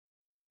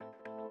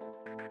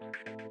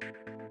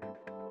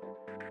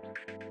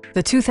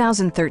The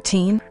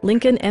 2013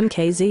 Lincoln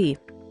MKZ.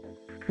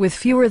 With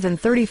fewer than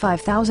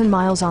 35,000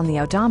 miles on the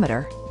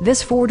odometer,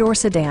 this four-door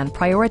sedan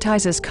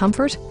prioritizes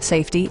comfort,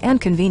 safety,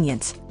 and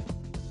convenience.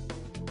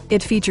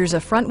 It features a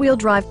front-wheel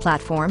drive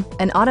platform,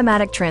 an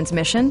automatic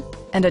transmission,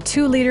 and a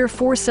 2-liter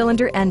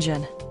 4-cylinder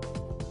engine.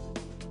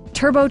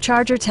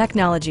 Turbocharger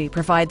technology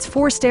provides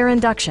forced air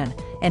induction,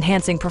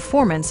 enhancing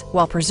performance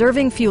while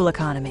preserving fuel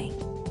economy.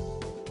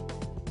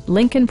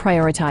 Lincoln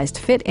prioritized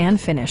fit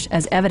and finish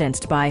as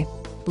evidenced by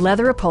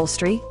leather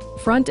upholstery,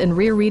 front and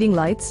rear reading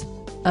lights,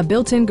 a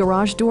built-in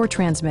garage door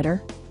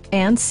transmitter,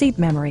 and seat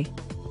memory.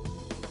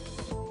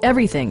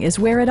 Everything is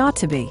where it ought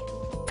to be,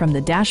 from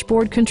the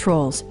dashboard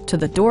controls to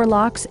the door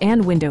locks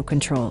and window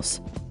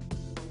controls.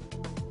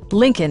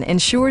 Lincoln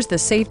ensures the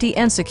safety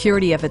and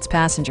security of its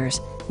passengers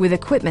with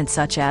equipment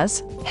such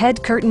as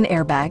head curtain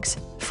airbags,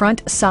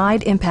 front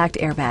side impact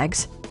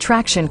airbags,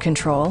 traction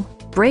control,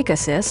 brake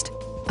assist,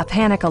 a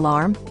panic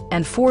alarm,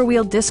 and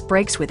 4-wheel disc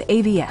brakes with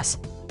ABS.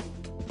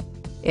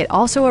 It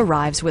also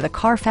arrives with a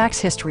Carfax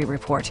history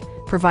report,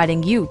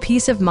 providing you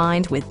peace of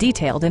mind with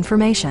detailed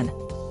information.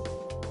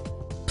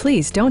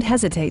 Please don't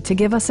hesitate to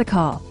give us a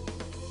call.